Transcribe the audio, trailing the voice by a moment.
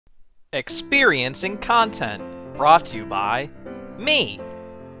Experiencing content brought to you by me.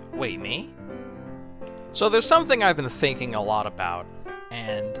 Wait, me? So there's something I've been thinking a lot about,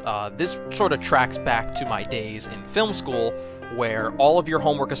 and this sort of tracks back to my days in film school where all of your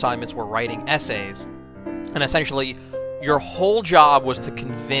homework assignments were writing essays, and essentially your whole job was to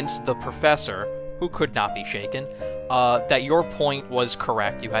convince the professor, who could not be shaken, that your point was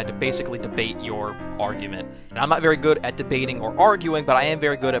correct. You had to basically debate your argument. And I'm not very good at debating or arguing, but I am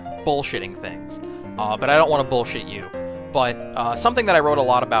very good at bullshitting things. But I don't want to bullshit you. But something that I wrote a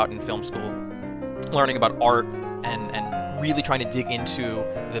lot about in film school, learning about art and really trying to dig into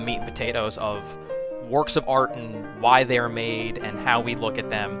the meat and potatoes of works of art and why they are made and how we look at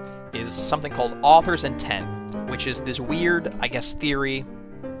them, is something called author's intent, which is this weird, I guess, theory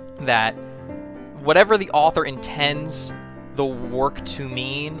that whatever the author intends the work to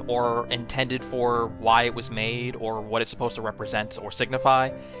mean, or intended for why it was made, or what it's supposed to represent or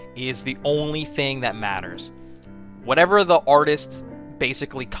signify, is the only thing that matters. Whatever the artist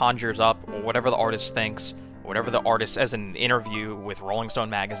basically conjures up, or whatever the artist thinks, or whatever the artist says in an interview with Rolling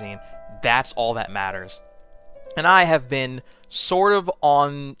Stone magazine, that's all that matters. And I have been sort of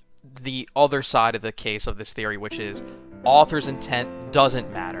on the other side of the case of this theory, which is author's intent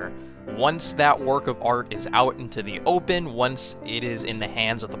doesn't matter. Once that work of art is out into the open, once it is in the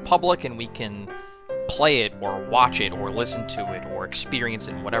hands of the public and we can play it or watch it or listen to it or experience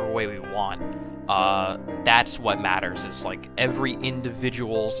it in whatever way we want, that's what matters. Is like every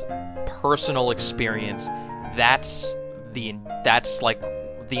individual's personal experience. That's like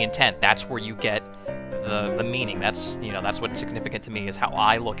the intent. That's where you get the meaning. That's what's significant to me, is how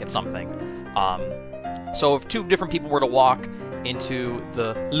I look at something. So if two different people were to walk into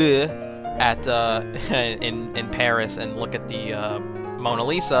the Le at in Paris and look at the Mona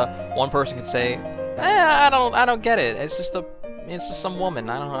Lisa, one person could say, I don't get it. It's just some woman.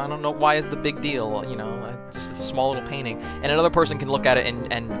 I don't know why it's the big deal. Just a small little painting. And another person can look at it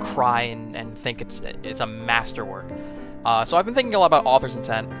and cry and think it's a masterwork. So I've been thinking a lot about author's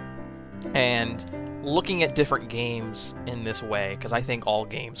intent and looking at different games in this way, because I think all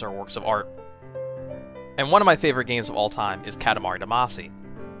games are works of art. And one of my favorite games of all time is Katamari Damacy,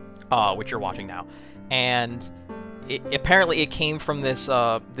 which you're watching now. And apparently it came from this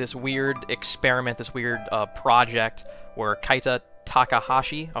weird experiment, this weird project where Kaita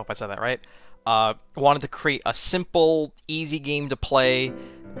Takahashi, I hope I said that right, wanted to create a simple, easy game to play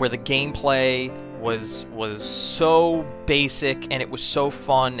where the gameplay was so basic and it was so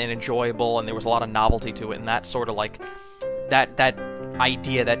fun and enjoyable and there was a lot of novelty to it, and that sort of like that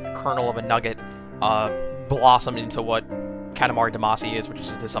idea, that kernel of a nugget, blossomed into what Katamari Damacy is, which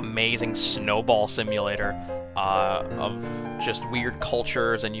is this amazing snowball simulator of just weird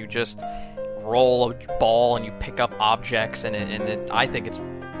cultures, and you just roll a ball and you pick up objects, and I think it's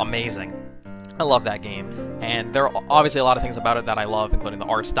amazing. I love that game, and there are obviously a lot of things about it that I love, including the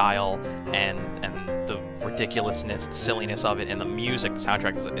art style and the ridiculousness, the silliness of it, and the music. The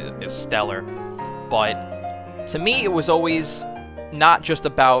soundtrack is stellar. But to me, it was always not just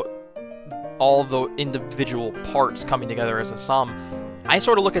about all the individual parts coming together as a sum. I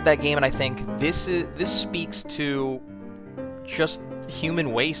sort of look at that game and I think this speaks to just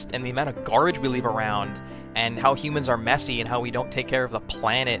human waste and the amount of garbage we leave around, and how humans are messy, and how we don't take care of the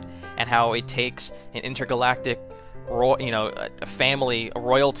planet, and how it takes an intergalactic, a family, a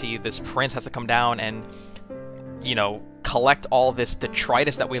royalty. This prince has to come down and, collect all this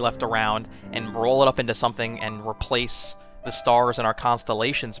detritus that we left around and roll it up into something and replace the stars in our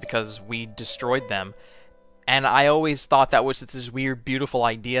constellations because we destroyed them. And I always thought that was just this weird, beautiful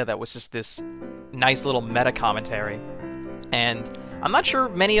idea that was just this nice little meta commentary. And I'm not sure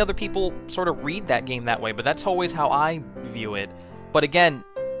many other people sort of read that game that way, but that's always how I view it. But again,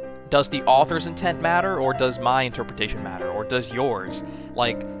 does the author's intent matter, or does my interpretation matter, or does yours?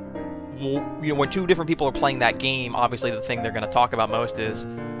 Like, when two different people are playing that game, obviously the thing they're going to talk about most is,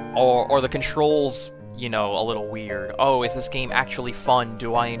 or the controls, a little weird. Oh, is this game actually fun?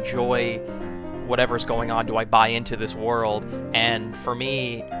 Do I enjoy whatever's going on? Do I buy into this world? And for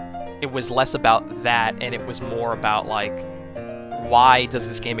me, it was less about that, and it was more about, like, why does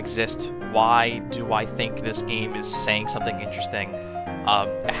this game exist? Why do I think this game is saying something interesting?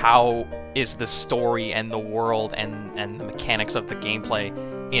 How is the story and the world and the mechanics of the gameplay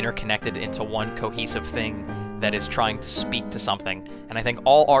interconnected into one cohesive thing that is trying to speak to something? And I think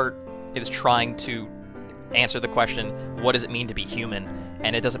all art is trying to answer the question, what does it mean to be human?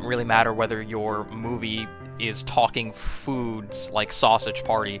 And it doesn't really matter whether your movie is talking foods like Sausage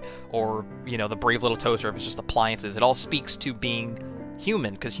Party or, The Brave Little Toaster, if it's just appliances. It all speaks to being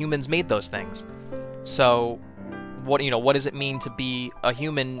human, because humans made those things. So what does it mean to be a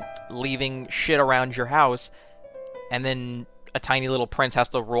human leaving shit around your house, and then a tiny little prince has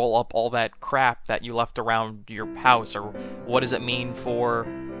to roll up all that crap that you left around your house? Or what does it mean for,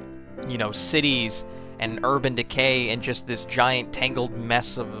 cities and urban decay and just this giant tangled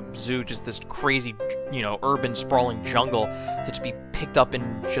mess of a zoo, just this crazy, urban sprawling jungle to just be picked up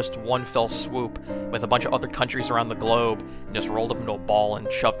in just one fell swoop with a bunch of other countries around the globe and just rolled up into a ball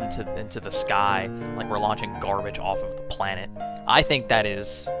and shoved into the sky like we're launching garbage off of the planet. I think that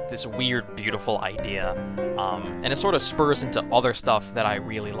is this weird, beautiful idea, and it sort of spurs into other stuff that I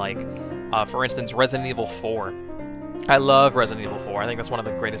really like. For instance, Resident Evil 4. I love Resident Evil 4. I think that's one of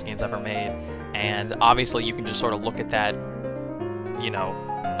the greatest games ever made. And obviously you can just sort of look at that,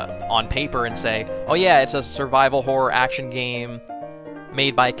 on paper and say, oh yeah, it's a survival horror action game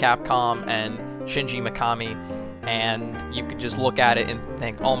made by Capcom and Shinji Mikami. And you could just look at it and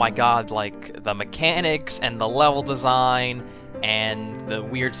think, oh my god, like, the mechanics and the level design and the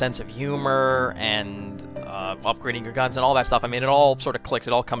weird sense of humor and upgrading your guns and all that stuff. I mean, it all sort of clicks,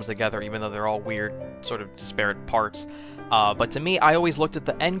 it all comes together, even though they're all weird, sort of disparate parts. But to me, I always looked at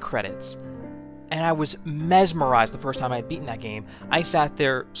the end credits, and I was mesmerized the first time I had beaten that game. I sat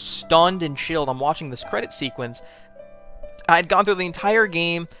there stunned and chilled. I'm watching this credit sequence. I had gone through the entire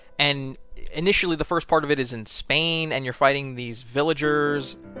game, and initially the first part of it is in Spain, and you're fighting these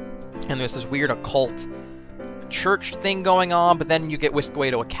villagers, and there's this weird occult church thing going on, but then you get whisked away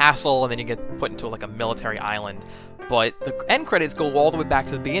to a castle, and then you get put into like a military island. But the end credits go all the way back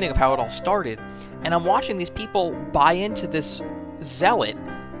to the beginning of how it all started, and I'm watching these people buy into this zealot,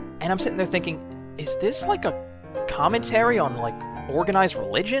 and I'm sitting there thinking, is this like a commentary on like organized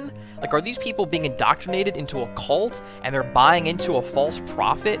religion? Like, are these people being indoctrinated into a cult, and they're buying into a false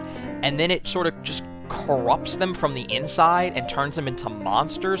prophet, and then it sort of just corrupts them from the inside and turns them into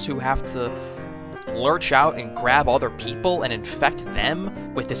monsters who have to lurch out and grab other people and infect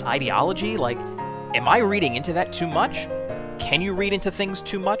them with this ideology? Like, am I reading into that too much? Can you read into things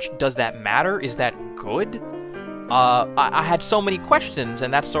too much? Does that matter? Is that good? I had so many questions,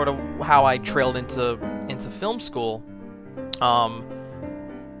 and that's sort of how I trailed into film school.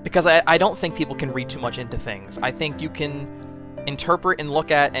 Because I don't think people can read too much into things. I think you can interpret and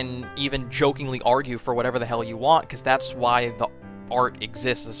look at and even jokingly argue for whatever the hell you want, because that's why the art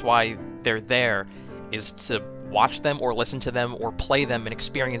exists. That's why they're there, is to watch them or listen to them or play them and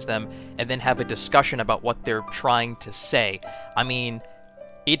experience them and then have a discussion about what they're trying to say. I mean,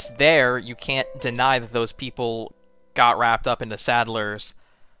 it's there. You can't deny that those people got wrapped up into Sadler's,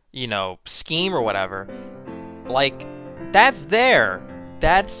 scheme or whatever. Like, that's there.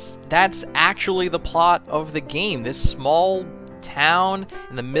 That's actually the plot of the game. This small town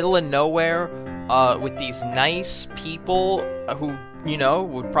in the middle of nowhere, with these nice people who,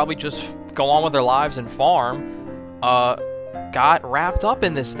 would probably just go on with their lives and farm, got wrapped up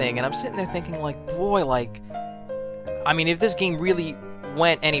in this thing. And I'm sitting there thinking, like, boy, like, I mean, if this game really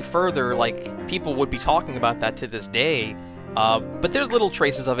went any further, like, people would be talking about that to this day. But there's little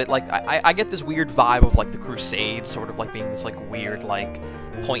traces of it. Like, I get this weird vibe of, like, the Crusades sort of, like, being this, like, weird, like,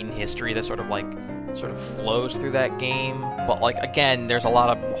 point in history that sort of flows through that game. But, like, again, there's a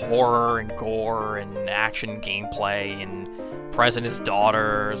lot of horror and gore and action gameplay and president's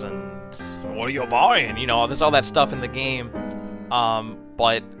daughters and what are you buying? There's all that stuff in the game.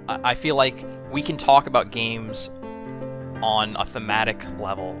 But I feel like we can talk about games on a thematic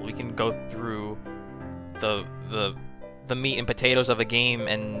level. We can go through the meat and potatoes of a game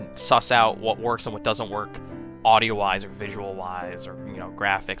and suss out what works and what doesn't work, audio-wise or visual-wise, or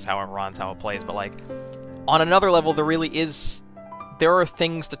graphics, how it runs, how it plays. But like, on another level, there are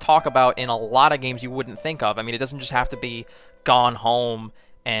things to talk about in a lot of games you wouldn't think of. I mean, it doesn't just have to be Gone Home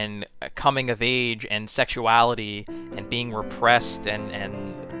and coming of age and sexuality and being repressed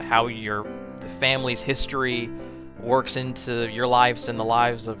and how your family's history works into your lives and the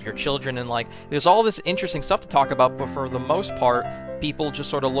lives of your children. And like, there's all this interesting stuff to talk about, but for the most part, people just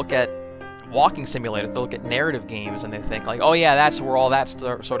sort of look at walking simulators, they look at narrative games, and they think like, oh yeah, that's where all that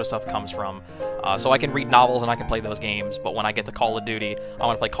sort of stuff comes from. So I can read novels and I can play those games, but when I get to Call of Duty, I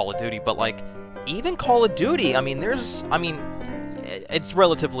want to play Call of Duty. But like, even Call of Duty, it's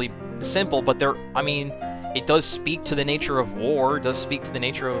relatively simple, but it does speak to the nature of war, it does speak to the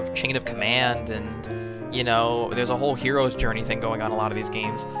nature of chain of command, and there's a whole hero's journey thing going on in a lot of these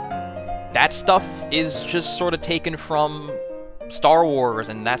games. That stuff is just sort of taken from Star Wars,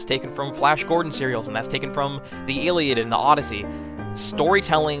 and that's taken from Flash Gordon serials, and that's taken from the Iliad and the Odyssey.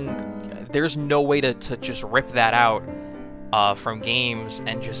 Storytelling, there's no way to just rip that out from games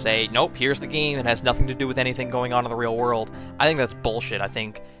and just say, nope, here's the game, it has nothing to do with anything going on in the real world. I think that's bullshit. I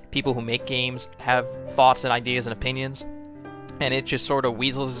think people who make games have thoughts and ideas and opinions, and it just sort of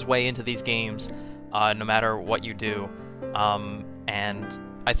weasels its way into these games, no matter what you do. And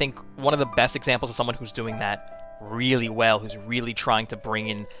I think one of the best examples of someone who's doing that really well, who's really trying to bring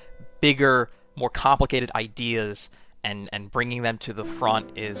in bigger, more complicated ideas and bringing them to the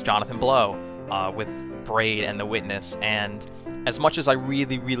front, is Jonathan Blow with Braid and The Witness. And as much as I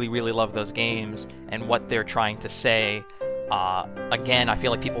really, really, really love those games and what they're trying to say, again, I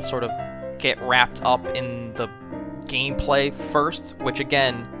feel like people sort of get wrapped up in the gameplay first, which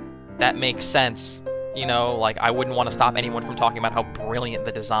again, that makes sense. You know, like, I wouldn't want to stop anyone from talking about how brilliant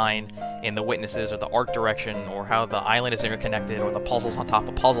the design in The Witness is, or the art direction, or how the island is interconnected, or the puzzles on top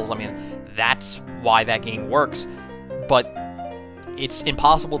of puzzles. I mean, that's why that game works. But it's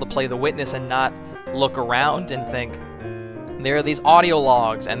impossible to play The Witness and not look around and think, there are these audio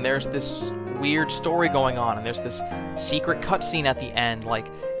logs, and there's this weird story going on, and there's this secret cutscene at the end. Like,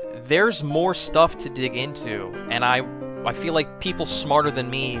 there's more stuff to dig into, and I feel like people smarter than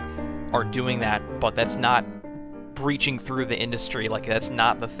me are doing that, but that's not breaching through the industry. Like, that's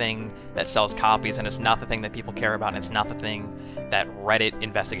not the thing that sells copies, and it's not the thing that people care about, and it's not the thing that Reddit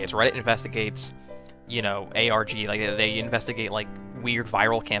investigates. Reddit investigates, you know, ARG, like, they investigate, like, weird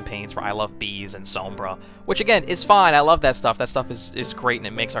viral campaigns for I Love Bees and Sombra, which, again, is fine. I love that stuff. That stuff is great, and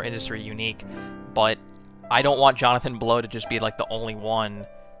it makes our industry unique, but I don't want Jonathan Blow to just be, like, the only one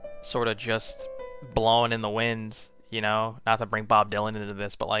sort of just blowing in the wind. You know, not to bring Bob Dylan into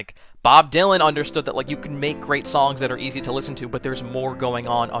this, but, like, Bob Dylan understood that, like, you can make great songs that are easy to listen to, but there's more going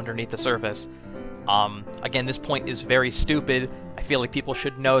on underneath the surface. Again, this point is very stupid. I feel like people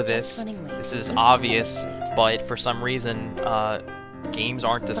should know this. This is obvious, but for some reason, games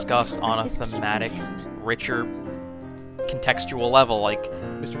aren't discussed on a thematic, richer, contextual level. Like,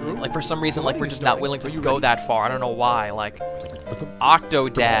 for some reason, like, we're just not willing to go that far. I don't know why. Like,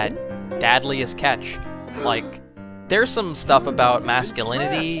 Octodad, Dadliest Catch, like, there's some stuff about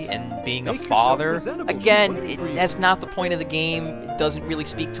masculinity and being a father. Again, that's not the point of the game. It doesn't really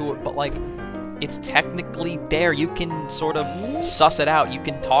speak to it, but, like, it's technically there. You can sort of suss it out. You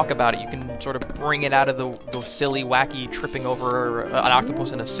can talk about it. You can sort of bring it out of the silly, wacky, tripping over an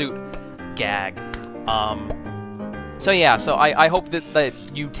octopus in a suit gag. So yeah, so I hope that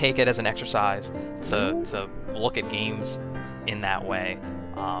you take it as an exercise to look at games in that way.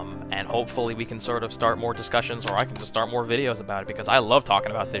 And hopefully we can sort of start more discussions, or I can just start more videos about it, because I love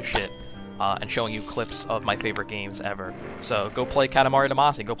talking about this shit and showing you clips of my favorite games ever. So go play Katamari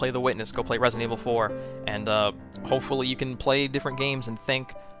Damacy, go play The Witness, go play Resident Evil 4, and hopefully you can play different games and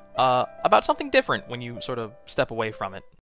think about something different when you sort of step away from it.